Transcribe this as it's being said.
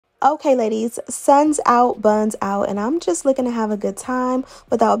Okay, ladies, sun's out, buns out, and I'm just looking to have a good time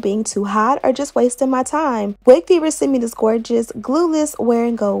without being too hot or just wasting my time. Wig Fever sent me this gorgeous glueless wear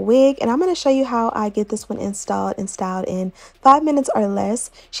and go wig, and I'm going to show you how I get this one installed and styled in 5 minutes or less.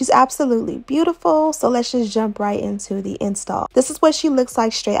 She's absolutely beautiful, so let's just jump right into the install. This is what she looks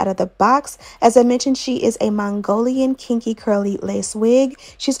like straight out of the box. As I mentioned, she is a Mongolian kinky curly lace wig.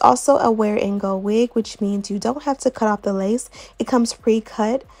 She's also a wear and go wig, which means you don't have to cut off the lace. It comes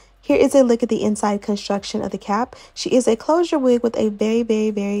pre-cut. Here is a look at the inside construction of the cap. She is a closure wig with a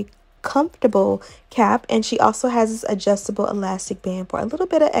very comfortable cap, and she also has this adjustable elastic band for a little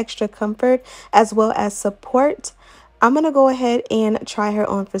bit of extra comfort as well as support. I'm going to go ahead and try her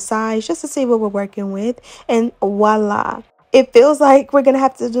on for size just to see what we're working with, and voila. It feels like we're going to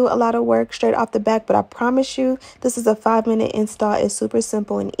have to do a lot of work straight off the back, but I promise you, this is a 5-minute install. It's super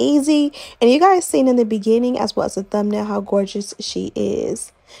simple and easy. And you guys seen in the beginning as well as the thumbnail how gorgeous she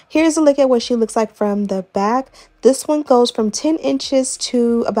is. Here's a look at what she looks like from the back. This one goes from 10 inches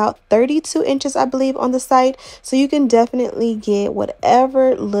to about 32 inches, I believe, on the site. So you can definitely get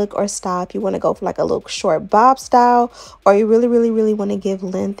whatever look or style. If you want to go for like a little short bob style, or you really want to give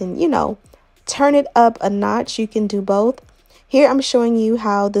length and, you know, turn it up a notch, you can do both. Here I'm showing you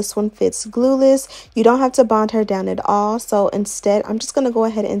how this one fits glueless. You don't have to bond her down at all. So instead, I'm just going to go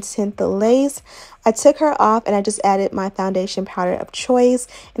ahead and tint the lace. I took her off and I just added my foundation powder of choice.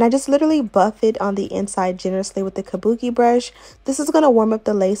 And I just literally buff it on the inside generously with the kabuki brush. This is going to warm up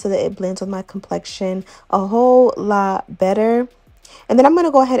the lace so that it blends with my complexion a whole lot better. And then I'm going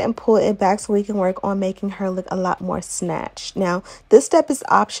to go ahead and pull it back so we can work on making her look a lot more snatched. Now, this step is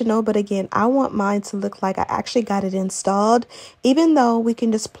optional, but again, I want mine to look like I actually got it installed, even though we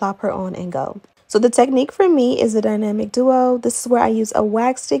can just plop her on and go. So the technique for me is a dynamic duo. This is where I use a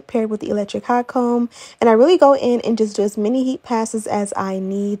wax stick paired with the electric hot comb. And I really go in and just do as many heat passes as I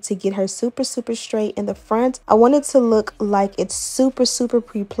need to get her super straight in the front. I want it to look like it's super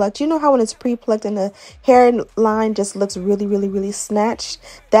pre-plucked. You know how when it's pre-plucked and the hairline just looks really snatched?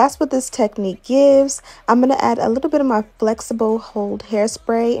 That's what this technique gives. I'm going to add a little bit of my flexible hold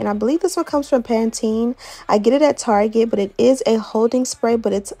hairspray. And I believe this one comes from Pantene. I get it at Target, but it is a holding spray,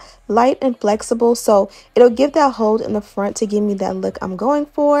 but it's light and flexible. So it'll give that hold in the front to give me that look I'm going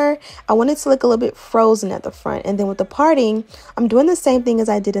for. I want it to look a little bit frozen at the front. And then with the parting, I'm doing the same thing as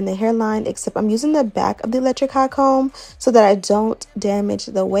I did in the hairline, except I'm using the back of the electric hot comb so that I don't damage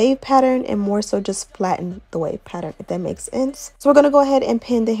the wave pattern and more so just flatten the wave pattern, if that makes sense. So we're going to go ahead and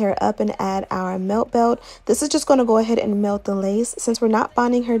pin the hair up and add our melt belt. This is just going to go ahead and melt the lace. Since we're not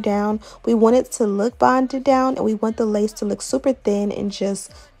bonding her down, we want it to look bonded down and we want the lace to look super thin and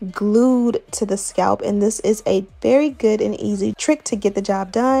just glued to the scalp, and this is a very good and easy trick to get the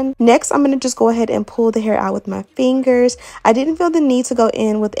job done. Next, I'm going to just go ahead and pull the hair out with my fingers. I didn't feel the need to go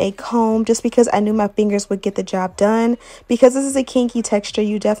in with a comb just because I knew my fingers would get the job done. Because this is a kinky texture,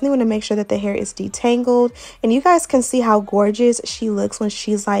 you definitely want to make sure that the hair is detangled, and you guys can see how gorgeous she looks when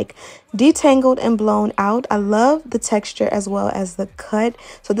she's like detangled and blown out. I love the texture as well as the cut,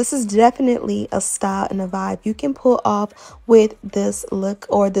 so this is definitely a style and a vibe you can pull off with this look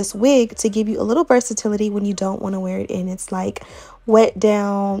or this wig to give you a little versatility when you don't want to wear it in its like wet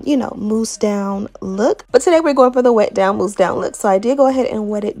down, you know, mousse down look. But today we're going for the wet down, mousse down look. So I did go ahead and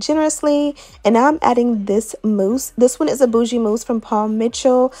wet it generously, and now I'm adding this mousse. This one is a bougie mousse from Paul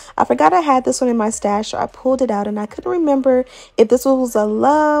Mitchell. I forgot I had this one in my stash, so I pulled it out, and I couldn't remember if this was a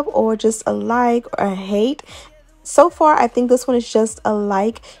love or just a like or a hate. So far, I think this one is just a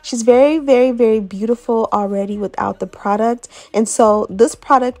like. She's very beautiful already without the product. And so this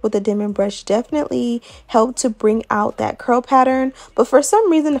product with the diamond brush definitely helped to bring out that curl pattern. But for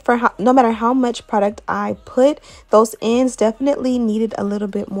some reason, no matter how much product I put, those ends definitely needed a little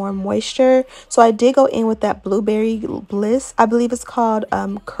bit more moisture. So I did go in with that Blueberry Bliss, I believe it's called,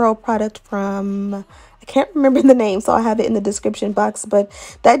 curl product from... I can't remember the name, so I'll have it in the description box, but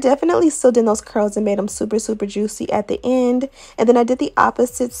that definitely sealed in those curls and made them super juicy at the end. And then I did the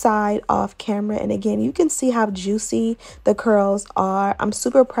opposite side off camera, and again, you can see how juicy the curls are. I'm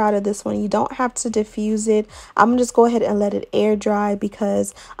super proud of this one. You don't have to diffuse it. I'm gonna just go ahead and let it air dry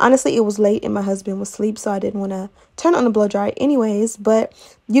because honestly it was late and my husband was asleep, so I didn't want to turn on the blow dryer anyways. But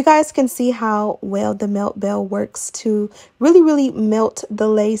you guys can see how well the melt bell works to really melt the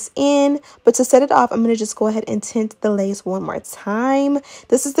lace in. But to set it off, I'm going to just go ahead and tint the lace one more time.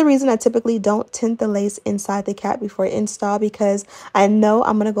 This is the reason I typically don't tint the lace inside the cap before install, because I know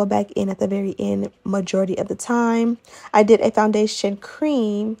I'm going to go back in at the very end majority of the time. I did a foundation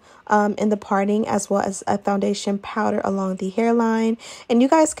cream in the parting, as well as a foundation powder along the hairline. And you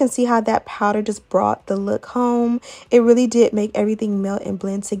guys can see how that powder just brought the look home. It really did make everything melt and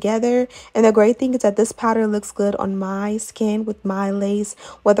blend together. And the great thing is that this powder looks good on my skin with my lace,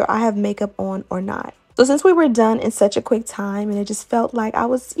 whether I have makeup on or not. So since we were done in such a quick time and it just felt like I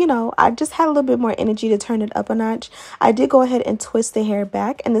was, I just had a little bit more energy to turn it up a notch, I did go ahead and twist the hair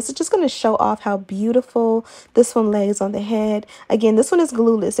back. And this is just going to show off how beautiful this one lays on the head. Again, this one is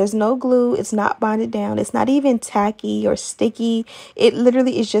glueless. There's no glue. It's not bonded down. It's not even tacky or sticky. It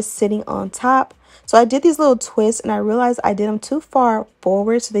literally is just sitting on top. So I did these little twists and I realized I did them too far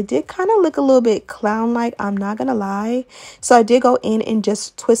forward. So they did kind of look a little bit clown-like, I'm not going to lie. So I did go in and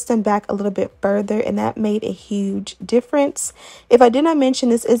just twist them back a little bit further, and that made a huge difference. If I did not mention,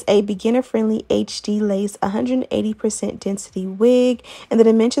 this is a beginner-friendly HD lace, 180% density wig. And the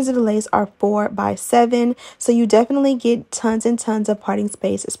dimensions of the lace are 4x7. So you definitely get tons and tons of parting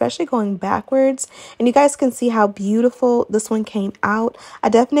space, especially going backwards. And you guys can see how beautiful this one came out. I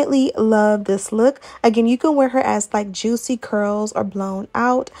definitely love this look. Again, you can wear her as like juicy curls or blown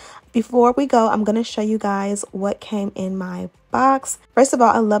out. Before we go, I'm going to show you guys what came in my box. First of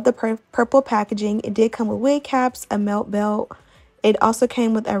all, I love the purple packaging. It did come with wig caps, a melt belt. It also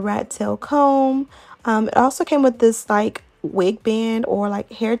came with a rat tail comb. It also came with this like wig band or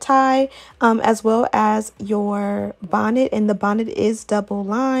like hair tie, as well as your bonnet, and the bonnet is double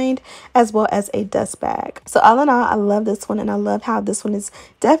lined, as well as a dust bag. So all in all, I love this one, and I love how this one is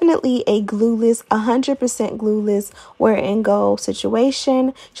definitely a glueless, 100% glueless wear and go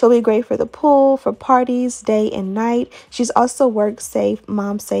situation. She'll be great for the pool, for parties, day and night. She's also work safe,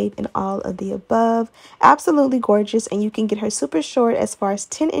 mom safe, and all of the above. Absolutely gorgeous, and you can get her super short as far as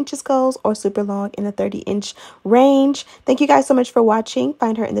 10 inches goes, or super long in the 30-inch range. Thank you guys so much for watching.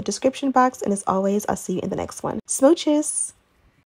 Find her in the description box. And as always, I'll see you in the next one. Smooches!